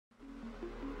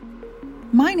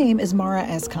My name is Mara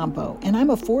S. Campo, and I'm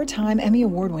a 4-time Emmy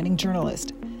Award-winning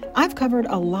journalist. I've covered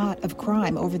a lot of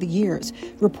crime over the years,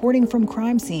 reporting from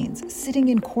crime scenes, sitting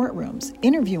in courtrooms,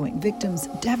 interviewing victims'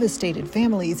 devastated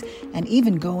families, and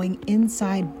even going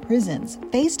inside prisons,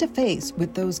 face-to-face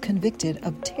with those convicted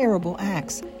of terrible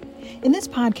acts. In this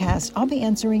podcast, I'll be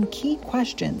answering key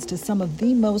questions to some of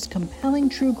the most compelling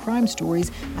true crime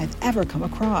stories I've ever come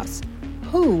across.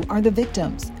 Who are the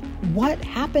victims? What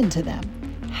happened to them?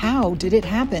 How did it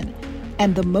happen?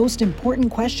 And the most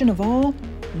important question of all,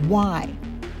 why?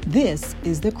 This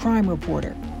is The Crime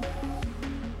Reporter.